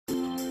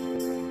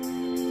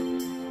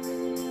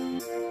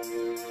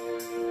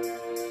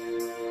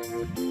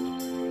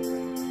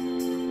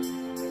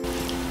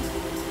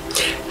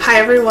Hi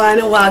everyone,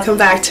 welcome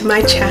back to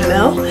my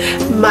channel.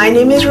 My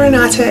name is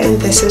Renata and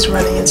this is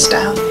Running in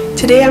Style.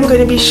 Today I'm going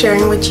to be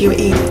sharing with you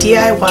a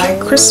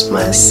DIY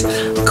Christmas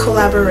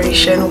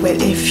collaboration with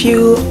a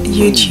few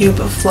YouTube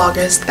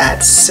vloggers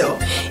that sew.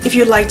 If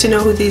you'd like to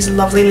know who these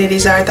lovely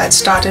ladies are that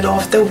started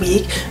off the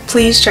week,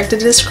 please check the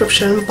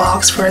description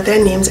box for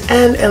their names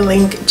and a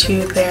link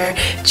to their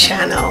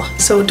channel.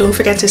 So don't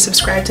forget to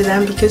subscribe to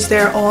them because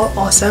they're all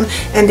awesome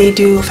and they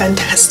do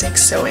fantastic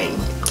sewing.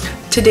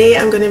 Today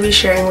I'm going to be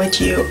sharing with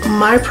you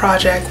my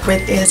project,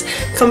 which is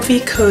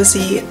comfy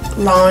cozy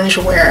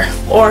loungewear,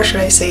 or should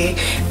I say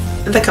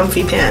the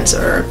comfy pants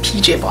or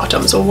PJ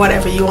bottoms or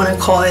whatever you want to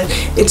call it.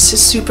 It's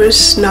super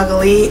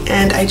snuggly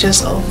and I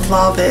just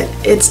love it.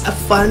 It's a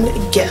fun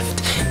gift.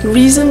 The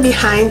reason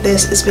behind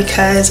this is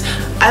because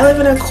I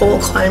live in a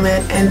cold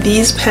climate and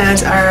these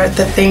pants are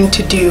the thing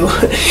to do.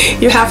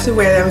 You have to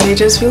wear them. They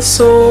just feel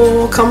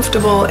so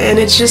comfortable and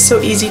it's just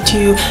so easy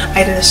to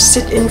either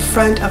sit in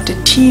front of the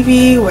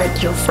TV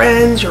with your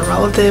friends, your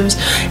relatives,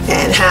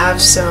 and have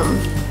some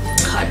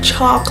hot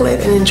chocolate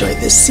and enjoy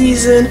the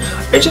season,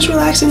 or just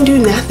relax and do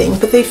nothing,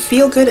 but they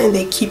feel good and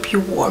they keep you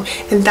warm,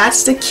 and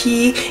that's the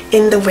key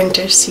in the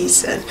winter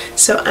season.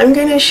 So I'm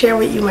going to share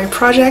with you my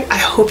project. I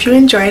hope you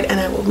enjoy it and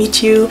I will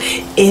meet you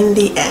in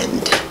the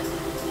end.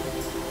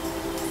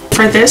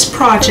 For this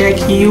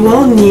project you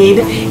will need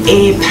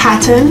a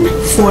pattern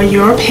for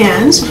your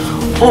pants,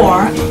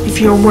 or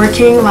if you're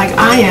working like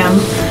I am,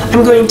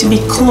 I'm going to be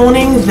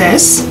cloning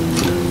this.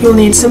 You'll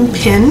need some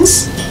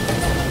pins,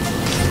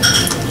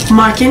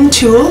 marking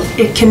tool,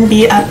 it can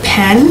be a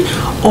pen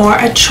or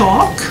a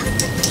chalk,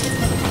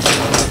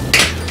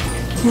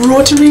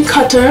 rotary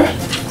cutter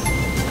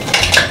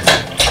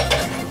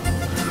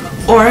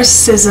or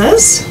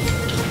scissors,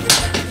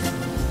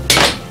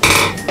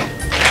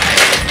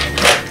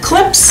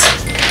 clips,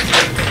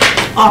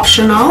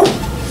 optional,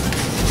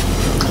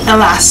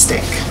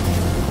 elastic.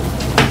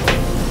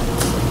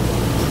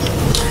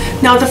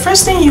 Now the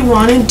first thing you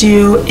want to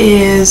do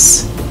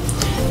is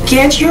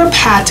get your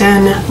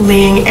pattern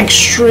laying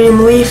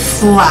extremely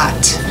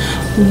flat.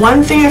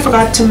 One thing I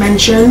forgot to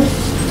mention,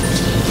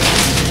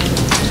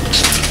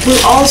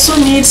 we'll also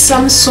need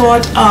some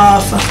sort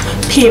of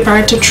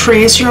paper to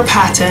trace your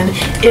pattern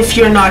if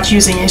you're not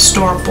using a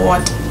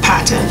store-bought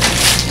pattern.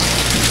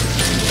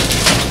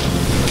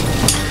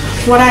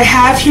 What I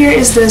have here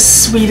is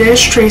this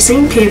Swedish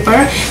tracing paper,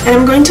 and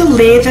I'm going to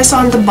lay this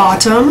on the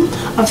bottom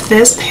of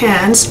this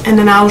pants, and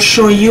then I'll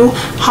show you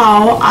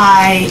how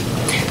I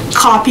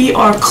copy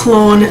or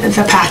clone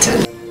the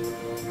pattern.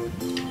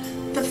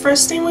 The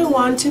first thing we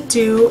want to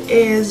do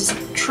is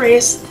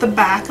trace the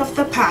back of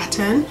the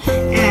pattern,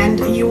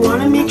 and you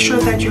want to make sure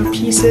that your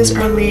pieces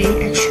are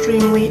laying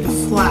extremely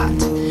flat.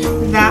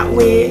 That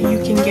way you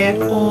can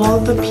get all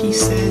the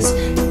pieces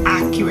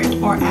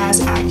accurate, or as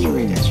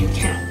accurate as you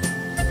can.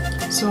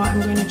 So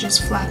I'm going to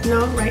just flatten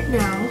out right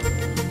now.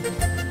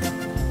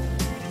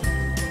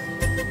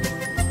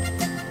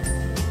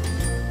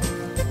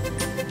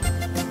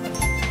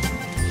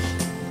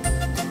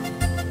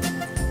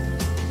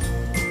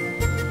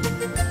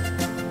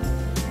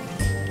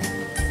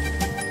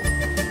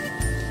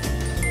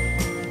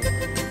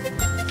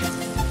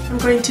 I'm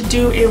going to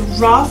do a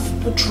rough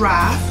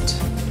draft.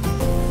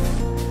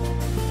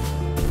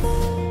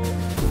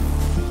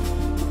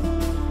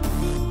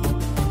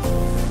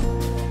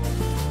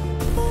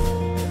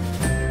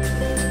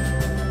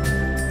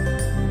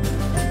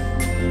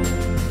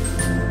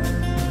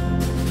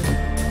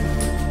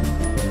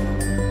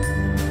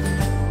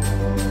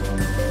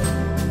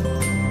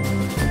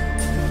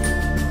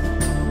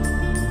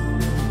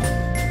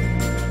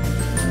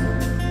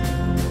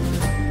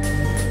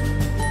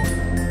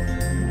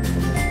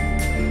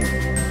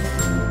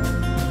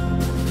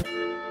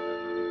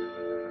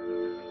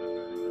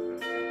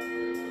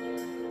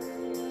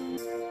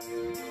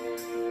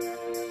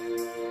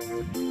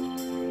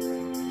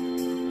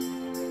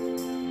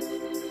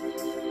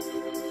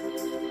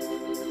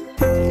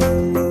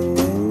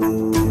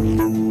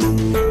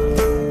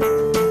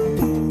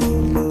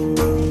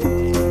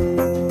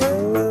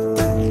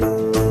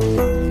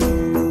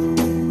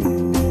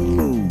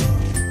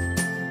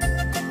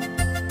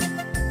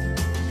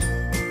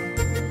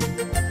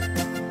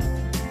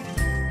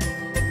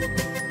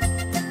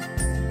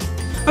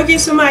 Okay,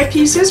 so my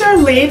pieces are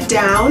laid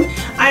down.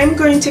 I'm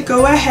going to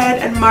go ahead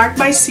and mark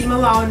my seam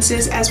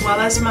allowances as well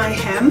as my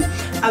hem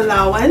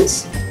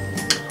allowance.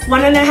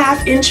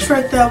 1.5 inch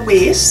for the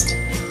waist,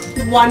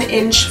 1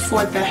 inch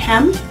for the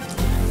hem.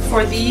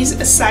 For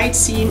these side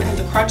seam and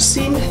the crotch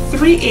seam,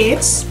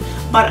 3/8,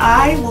 but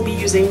I will be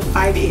using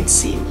 5/8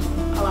 seam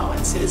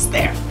allowances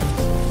there.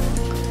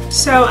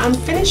 So I'm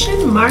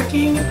finishing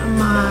marking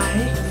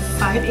my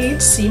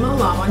 5/8 seam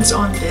allowance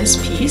on this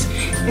piece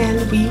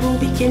and we will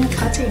begin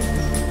cutting.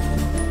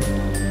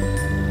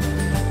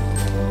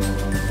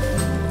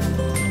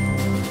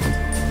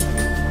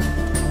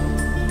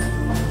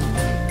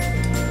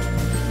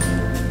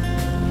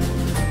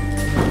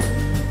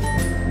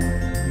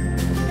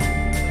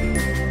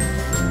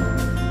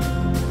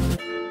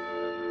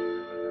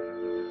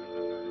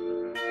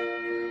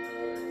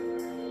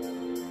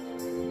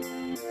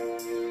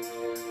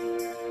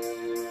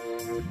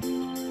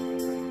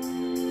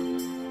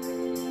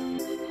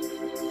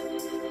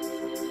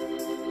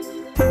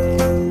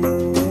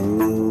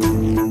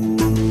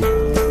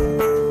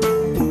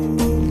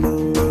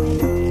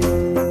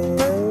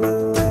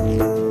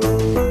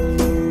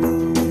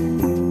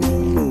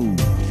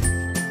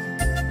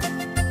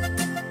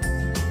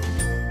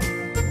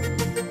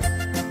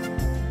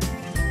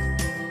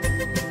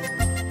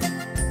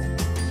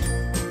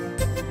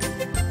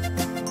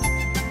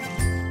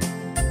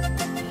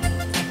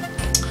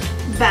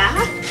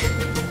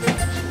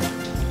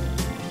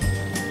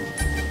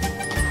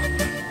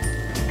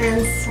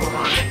 and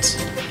front.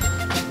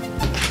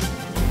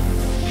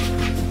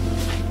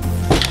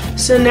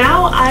 So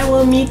now I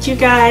will meet you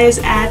guys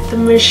at the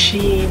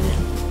machine.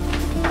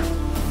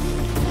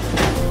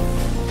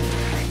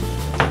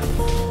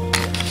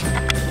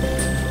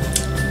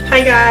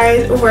 Hi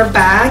guys, we're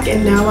back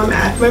and now I'm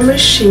at my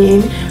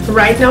machine.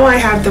 Right now I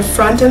have the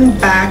front and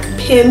back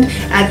pinned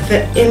at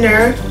the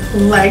inner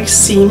leg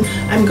seam.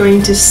 I'm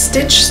going to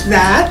stitch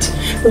that.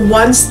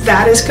 Once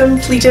that is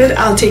completed,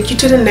 I'll take you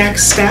to the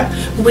next step,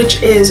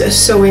 which is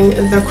sewing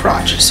the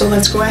crotch. So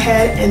let's go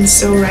ahead and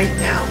sew right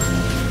now.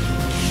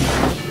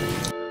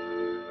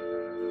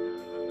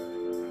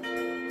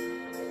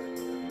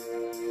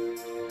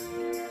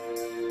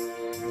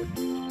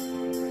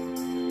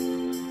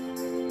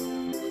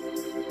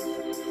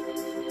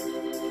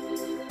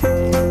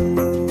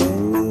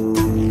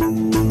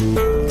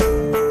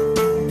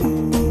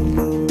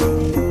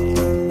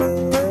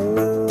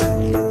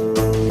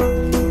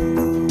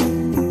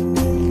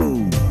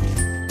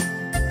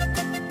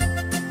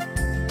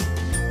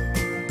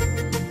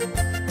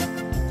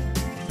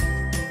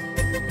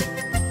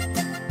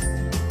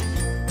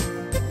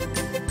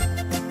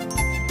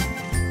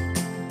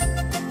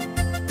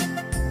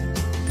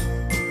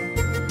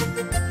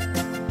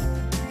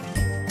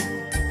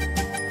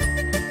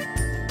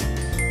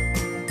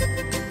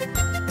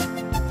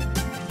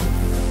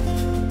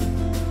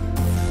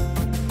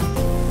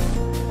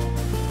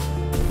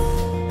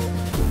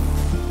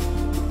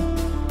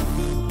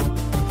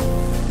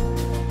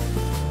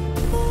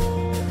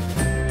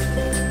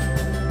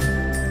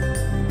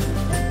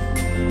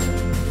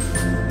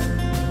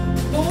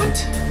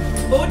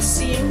 Both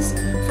seams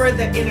for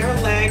the inner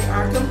leg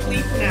are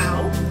complete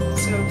now.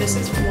 So this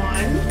is 1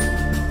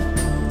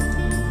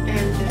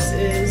 and this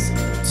is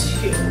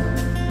 2.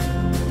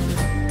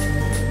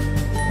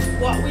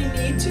 What we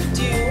need to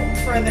do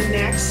for the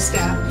next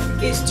step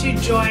is to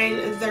join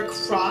the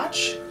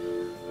crotch.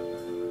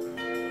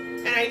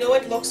 And I know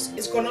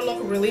it's going to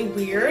look really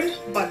weird,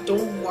 but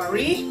don't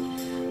worry.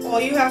 All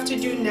you have to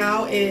do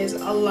now is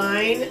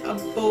align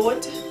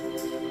both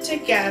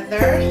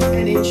together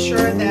and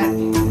ensure that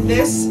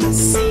this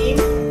seam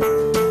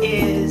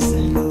is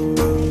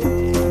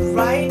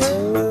right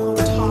on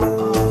top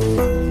of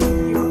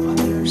your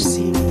other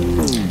seam.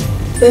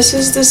 This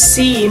is the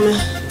seam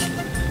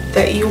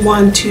that you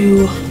want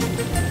to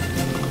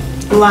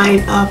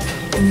line up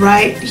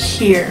right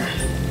here.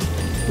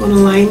 You want to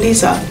line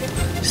these up.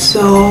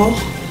 So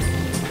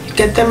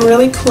get them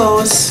really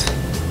close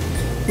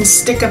and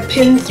stick a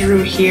pin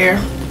through here,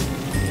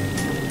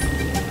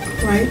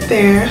 right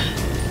there.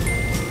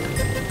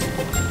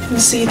 You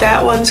see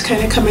that one's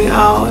kind of coming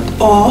out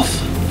off,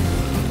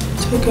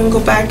 so we can go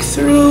back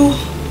through,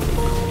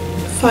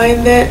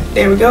 find it,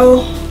 there we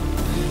go,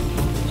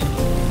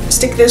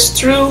 stick this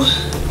through,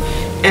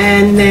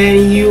 and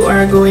then you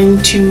are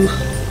going to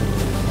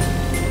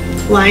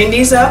line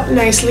these up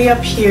nicely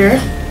up here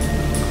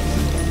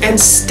and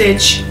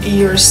stitch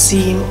your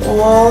seam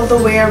all the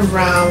way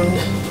around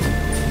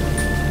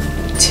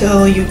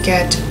till you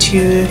get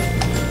to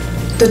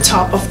the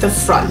top of the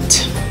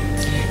front.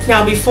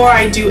 Now before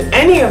I do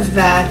any of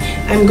that,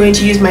 I'm going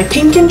to use my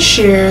pinking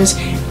shears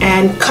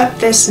and cut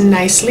this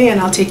nicely, and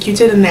I'll take you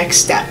to the next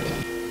step.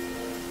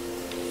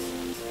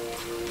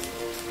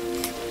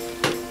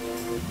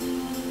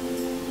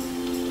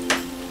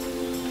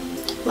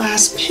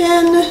 Last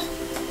pin,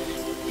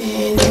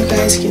 and you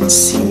guys can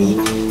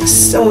see.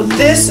 So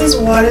this is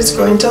what it's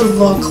going to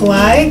look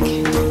like.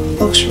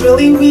 Looks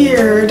really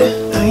weird,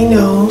 I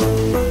know.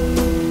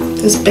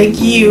 This big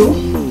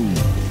U.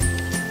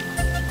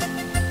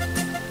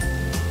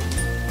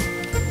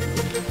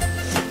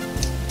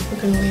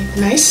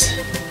 Nice.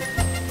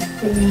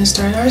 We're going to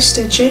start our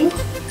stitching.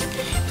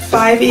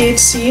 5/8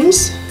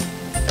 seams.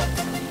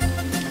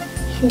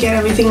 Get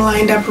everything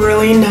lined up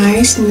really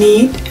nice,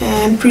 neat,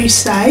 and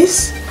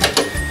precise.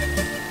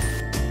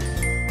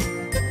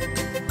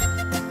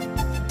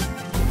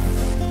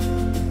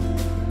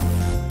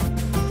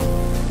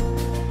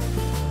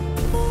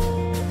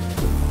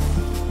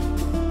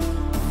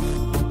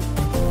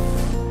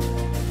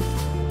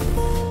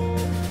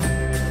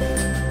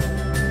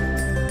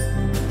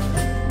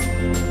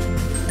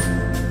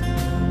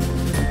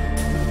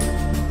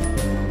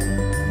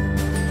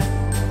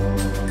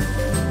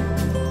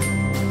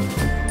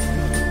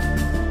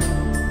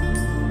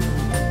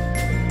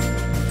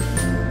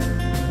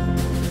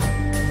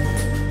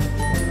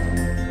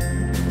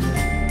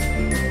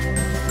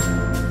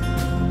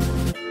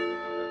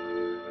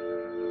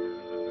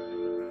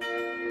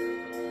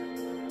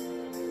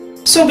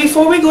 So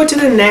before we go to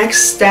the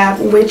next step,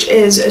 which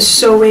is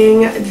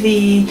sewing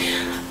the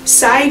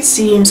side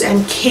seams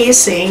and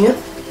casing,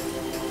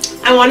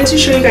 I wanted to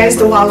show you guys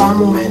the voila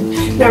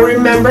moment. Now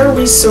remember,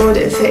 we sewed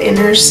the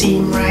inner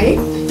seam, right?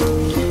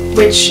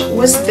 Which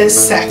was this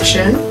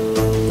section,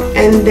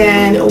 and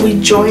then we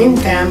joined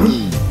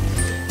them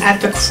at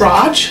the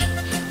crotch,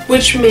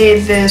 which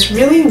made this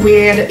really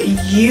weird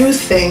U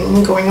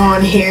thing going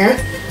on here.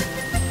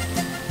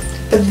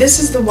 But this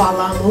is the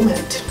voila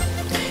moment,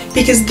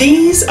 because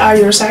these are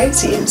your side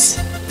seams.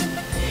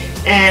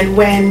 And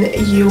when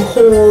you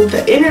hold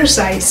the inner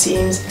side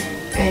seams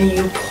and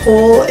you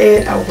pull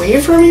it away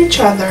from each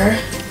other,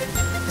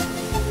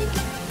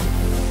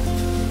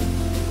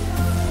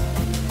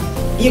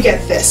 you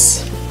get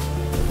this.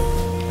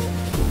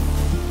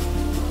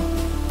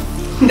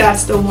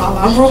 That's the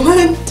voila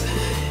moment.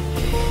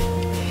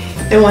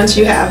 And once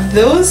you have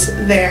those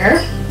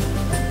there,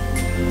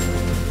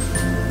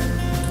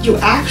 you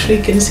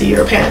actually can see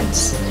your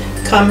pants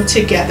come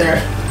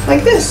together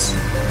like this.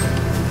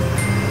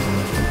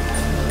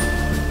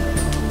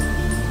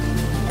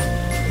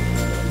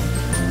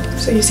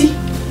 So you see,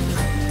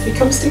 it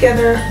comes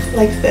together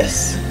like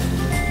this.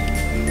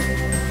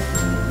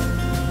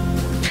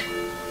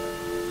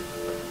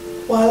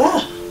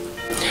 Voila!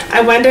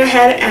 I went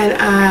ahead and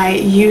I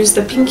used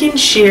the pinking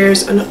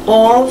shears on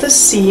all the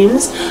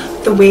seams,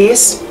 the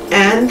waist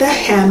and the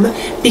hem,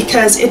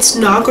 because it's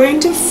not going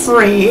to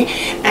fray,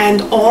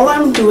 and all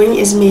I'm doing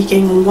is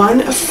making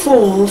one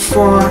fold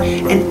for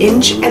 1.5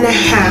 inches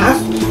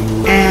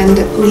and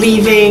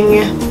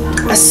leaving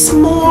a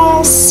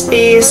small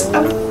space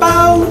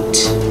about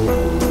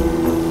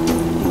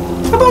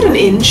 1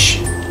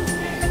 inch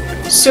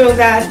so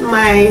that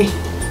my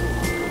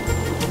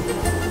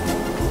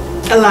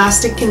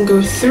elastic can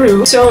go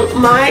through. So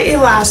my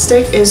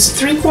elastic is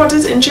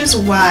 3/4 inches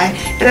wide,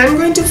 and I'm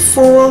going to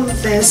fold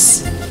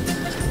this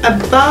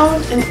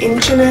about 1.5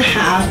 inches.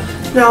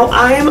 Now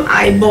I am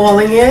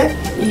eyeballing it.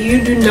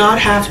 You do not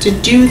have to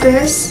do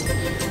this.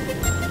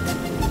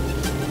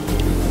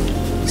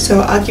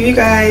 So I'll give you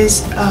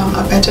guys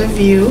a better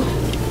view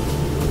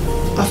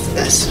of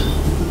this.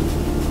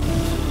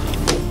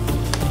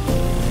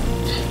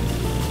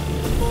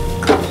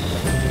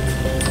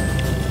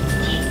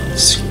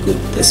 Scoop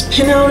this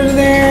pin out of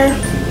there.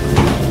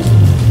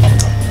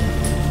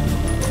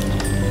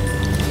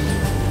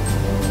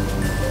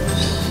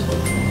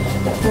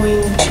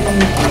 Going to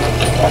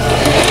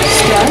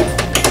start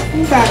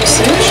back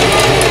stitch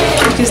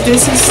because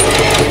this is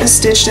a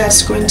stitch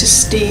that's going to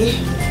stay,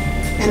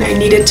 and I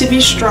need it to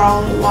be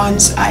strong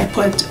once I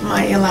put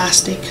my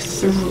elastic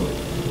through.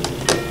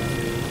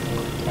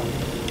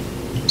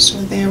 So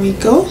there we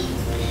go,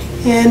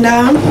 and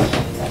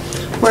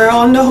we're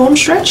on the home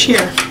stretch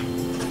here.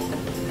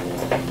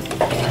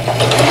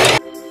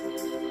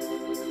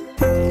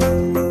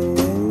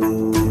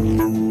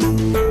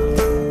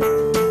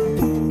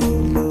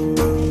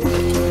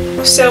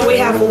 So we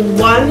have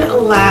one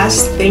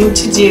last thing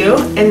to do,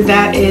 and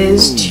that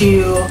is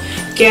to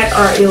get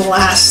our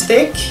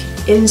elastic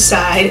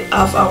inside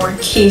of our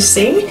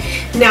casing.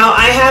 Now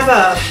I have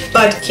a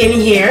buttkin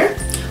here,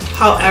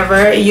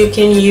 however you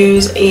can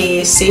use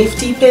a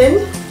safety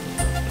pin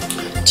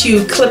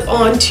to clip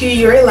onto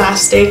your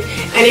elastic,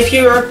 and if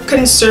you're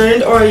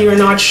concerned or you're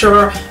not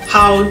sure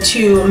how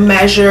to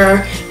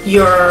measure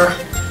your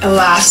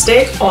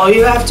elastic, all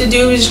you have to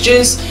do is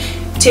just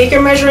take a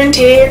measuring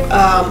tape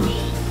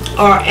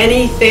or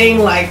anything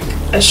like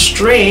a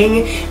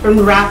string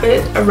and wrap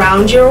it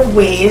around your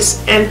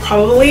waist and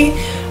probably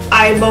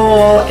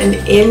eyeball 1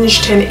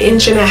 inch to 1.5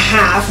 inches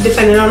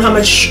depending on how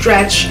much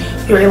stretch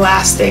your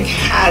elastic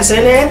has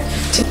in it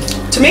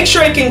to make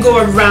sure it can go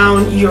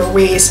around your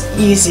waist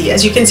easy.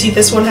 As you can see,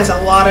 this one has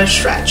a lot of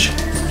stretch.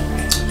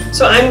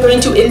 So I'm going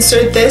to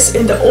insert this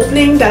in the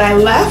opening that I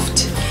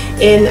left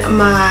in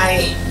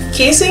my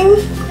casing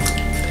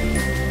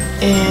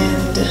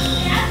and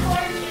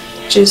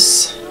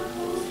just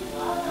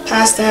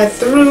pass that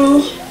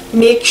through.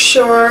 Make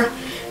sure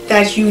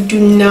that you do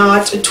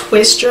not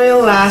twist your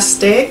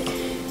elastic,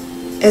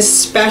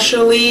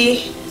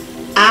 especially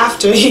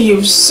after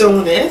you've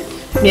sewn it.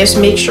 Just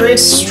make sure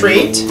it's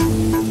straight.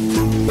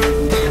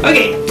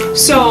 Okay,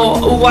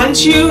 so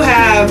once you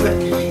have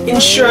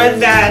ensured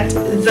that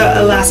the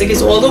elastic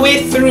is all the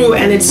way through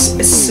and it's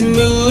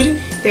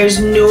smooth, there's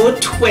no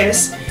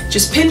twist,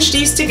 just pinch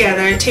these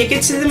together, take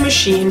it to the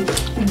machine,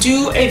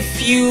 do a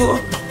few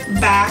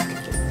back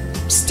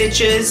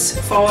stitches,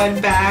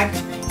 forward, back.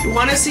 You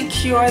want to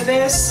secure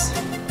this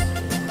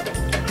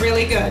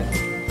really good.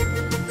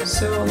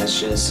 So let's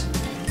just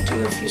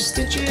do a few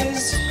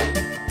stitches.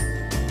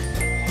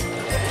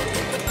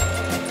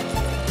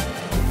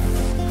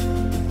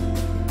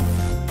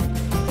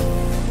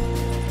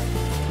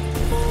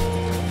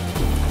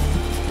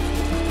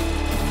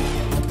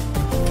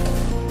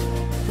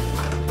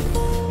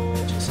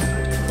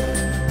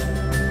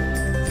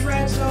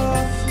 Threads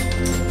off,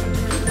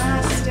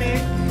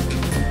 elastic,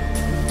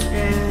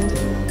 and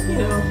you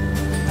know,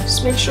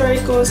 just make sure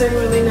it goes in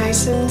really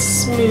nice and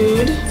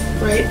smooth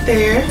right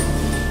there.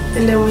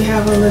 And then we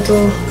have a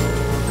little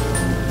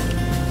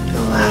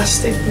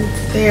elastic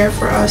there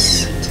for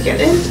us to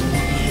get in.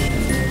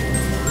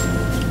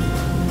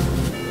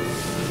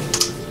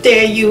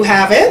 There you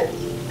have it.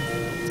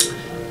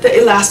 The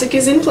elastic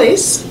is in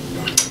place.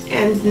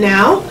 And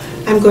now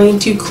I'm going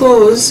to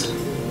close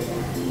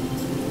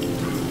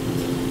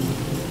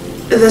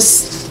the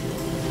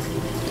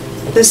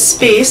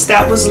space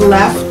that was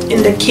left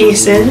in the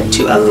casing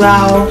to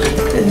allow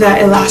the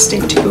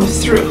elastic to go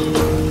through.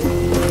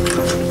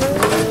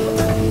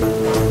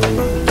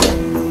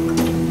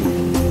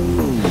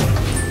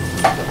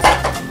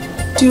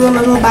 do a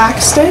little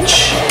back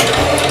stitch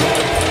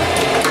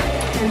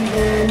and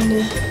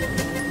then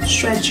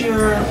stretch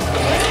your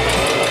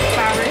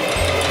fabric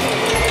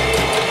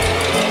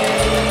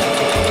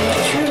and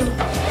through.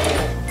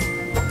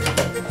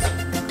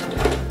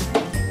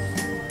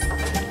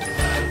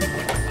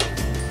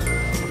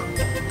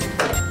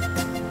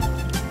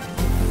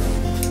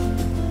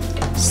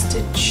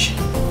 Stitch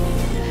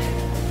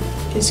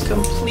is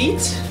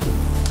complete,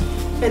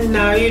 and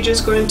now you're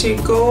just going to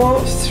go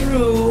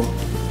through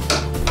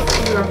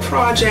your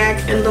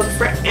project and look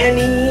for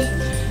any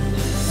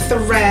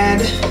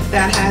thread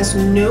that has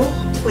no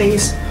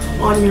place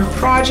on your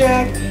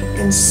project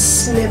and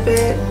snip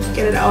it,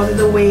 get it out of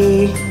the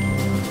way.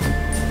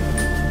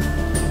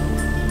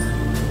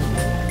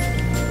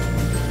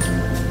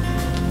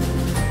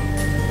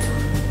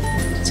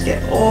 Just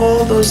get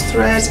all those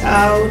threads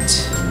out.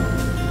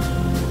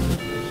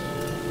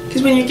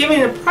 Because when you're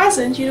giving a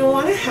present, you don't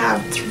want to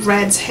have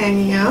threads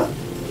hanging out.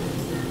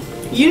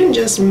 You didn't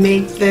just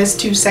make this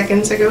 2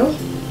 seconds ago.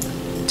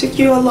 It took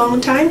you a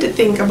long time to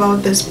think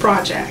about this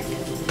project.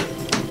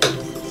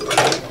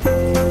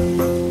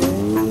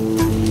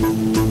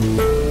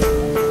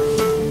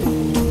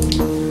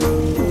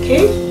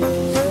 Okay.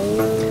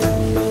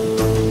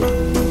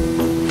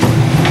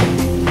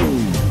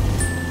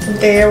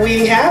 There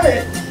we have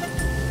it.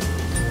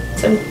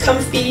 Some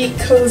comfy,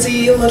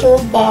 cozy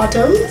little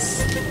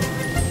bottoms.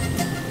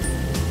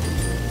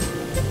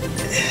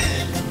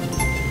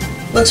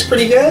 Looks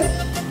pretty good.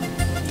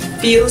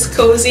 Feels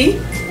cozy.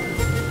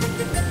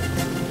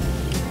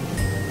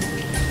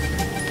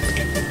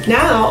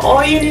 Now,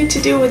 all you need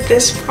to do with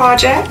this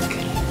project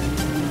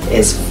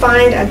is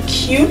find a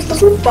cute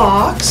little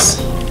box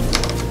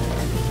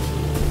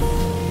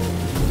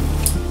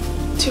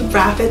to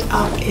wrap it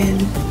up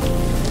in.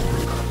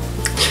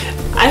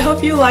 I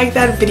hope you liked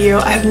that video.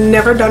 I've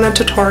never done a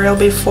tutorial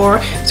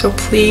before, so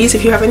please,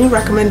 if you have any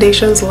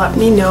recommendations, let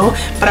me know.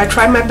 But I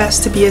tried my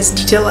best to be as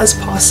detailed as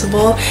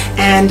possible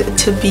and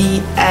to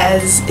be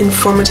as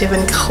informative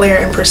and clear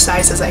and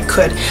precise as I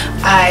could.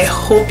 I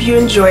hope you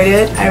enjoyed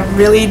it. I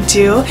really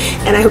do.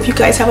 And I hope you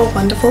guys have a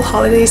wonderful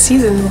holiday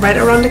season right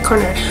around the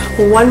corner.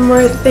 One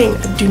more thing,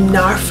 do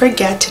not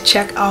forget to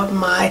check out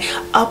my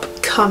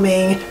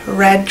upcoming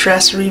red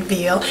dress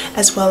reveal,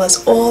 as well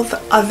as all the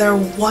other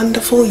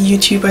wonderful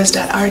YouTubers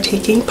that are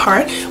taking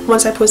part.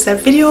 Once I post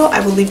that video, I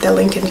will leave the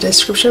link in the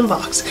description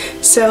box.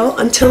 So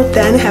until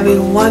then, have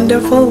a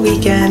wonderful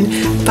weekend.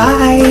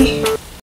 Bye.